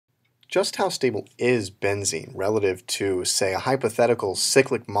Just how stable is benzene relative to, say, a hypothetical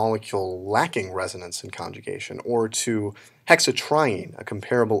cyclic molecule lacking resonance and conjugation, or to hexatriene, a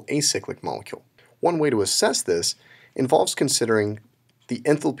comparable acyclic molecule? One way to assess this involves considering the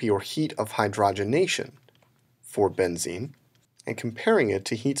enthalpy or heat of hydrogenation for benzene and comparing it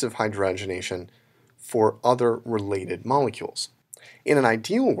to heats of hydrogenation for other related molecules. In an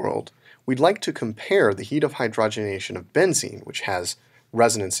ideal world, we'd like to compare the heat of hydrogenation of benzene, which has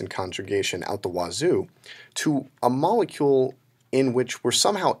resonance and conjugation out the wazoo, to a molecule in which we're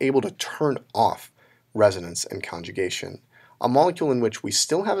somehow able to turn off resonance and conjugation. A molecule in which we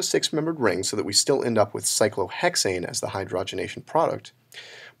still have a six-membered ring so that we still end up with cyclohexane as the hydrogenation product,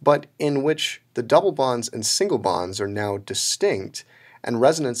 but in which the double bonds and single bonds are now distinct and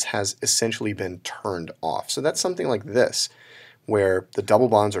resonance has essentially been turned off. So that's something like this, where the double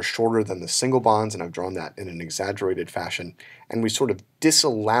bonds are shorter than the single bonds, and I've drawn that in an exaggerated fashion, and we sort of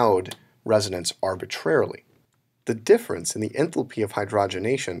disallowed resonance arbitrarily. The difference in the enthalpy of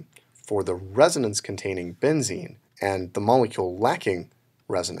hydrogenation for the resonance-containing benzene and the molecule lacking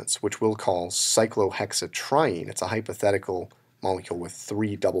resonance, which we'll call cyclohexatriene, it's a hypothetical molecule with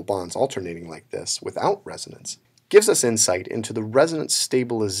three double bonds alternating like this without resonance, gives us insight into the resonance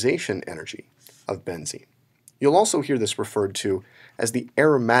stabilization energy of benzene. You'll also hear this referred to as the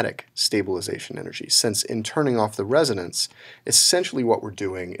aromatic stabilization energy, since in turning off the resonance, essentially what we're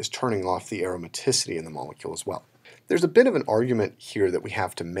doing is turning off the aromaticity in the molecule as well. There's a bit of an argument here that we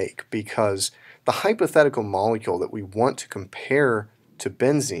have to make, because the hypothetical molecule that we want to compare to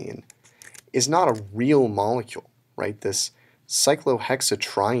benzene is not a real molecule, right? This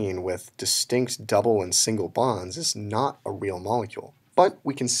cyclohexatriene with distinct double and single bonds is not a real molecule. But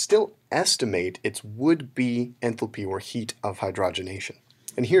we can still estimate its would-be enthalpy or heat of hydrogenation.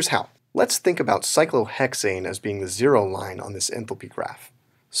 And here's how. Let's think about cyclohexane as being the zero line on this enthalpy graph,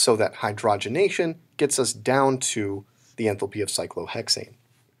 so that hydrogenation gets us down to the enthalpy of cyclohexane.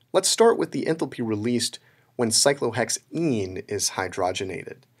 Let's start with the enthalpy released when cyclohexene is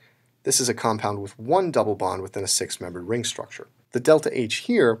hydrogenated. This is a compound with one double bond within a six-membered ring structure. The delta H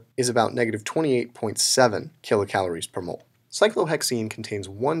here is about negative 28.7 kilocalories per mole. Cyclohexene contains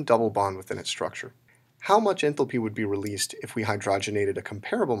one double bond within its structure. How much enthalpy would be released if we hydrogenated a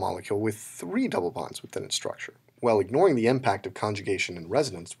comparable molecule with three double bonds within its structure? Well, ignoring the impact of conjugation and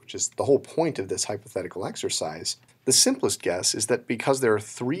resonance, which is the whole point of this hypothetical exercise, the simplest guess is that because there are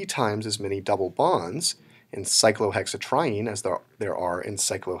 3 times as many double bonds in cyclohexatriene as there are in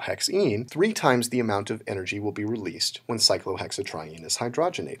cyclohexene, 3 times the amount of energy will be released when cyclohexatriene is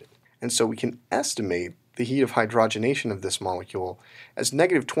hydrogenated. And so we can estimate the heat of hydrogenation of this molecule as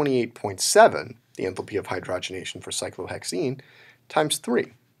negative 28.7, the enthalpy of hydrogenation for cyclohexene, times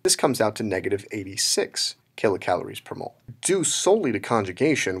 3. This comes out to negative 86 kilocalories per mole. Due solely to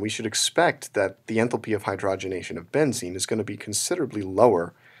conjugation, we should expect that the enthalpy of hydrogenation of benzene is going to be considerably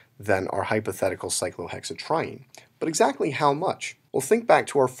lower than our hypothetical cyclohexatriene. But exactly how much? Well, think back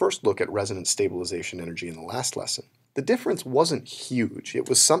to our first look at resonance stabilization energy in the last lesson. The difference wasn't huge. It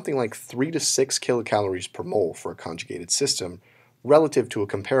was something like 3 to 6 kilocalories per mole for a conjugated system relative to a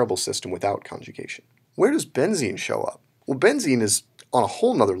comparable system without conjugation. Where does benzene show up? Well, benzene is on a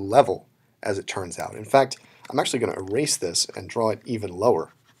whole nother level, as it turns out. In fact, I'm actually going to erase this and draw it even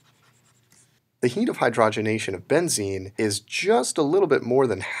lower. The heat of hydrogenation of benzene is just a little bit more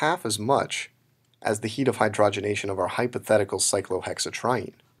than half as much as the heat of hydrogenation of our hypothetical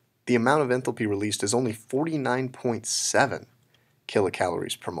cyclohexatriene. The amount of enthalpy released is only 49.7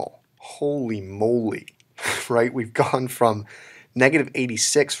 kilocalories per mole. Holy moly, right? We've gone from negative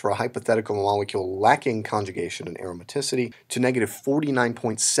 86 for a hypothetical molecule lacking conjugation and aromaticity to negative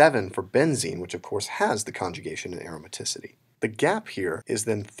 49.7 for benzene, which of course has the conjugation and aromaticity. The gap here is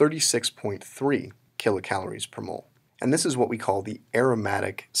then 36.3 kilocalories per mole. And this is what we call the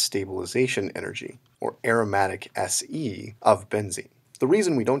aromatic stabilization energy, or aromatic SE, of benzene. The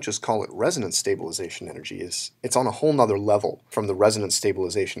reason we don't just call it resonance stabilization energy is it's on a whole nother level from the resonance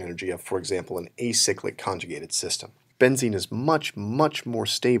stabilization energy of, for example, an acyclic conjugated system. Benzene is much, much more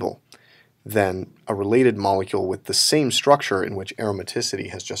stable than a related molecule with the same structure in which aromaticity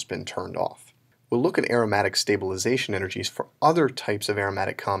has just been turned off. We'll look at aromatic stabilization energies for other types of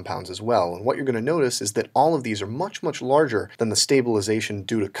aromatic compounds as well, and what you're going to notice is that all of these are much, much larger than the stabilization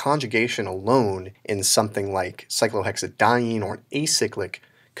due to conjugation alone in something like cyclohexadiene or an acyclic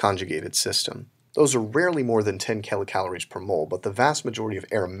conjugated system. Those are rarely more than 10 kilocalories per mole, but the vast majority of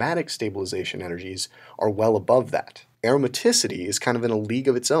aromatic stabilization energies are well above that. Aromaticity is kind of in a league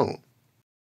of its own.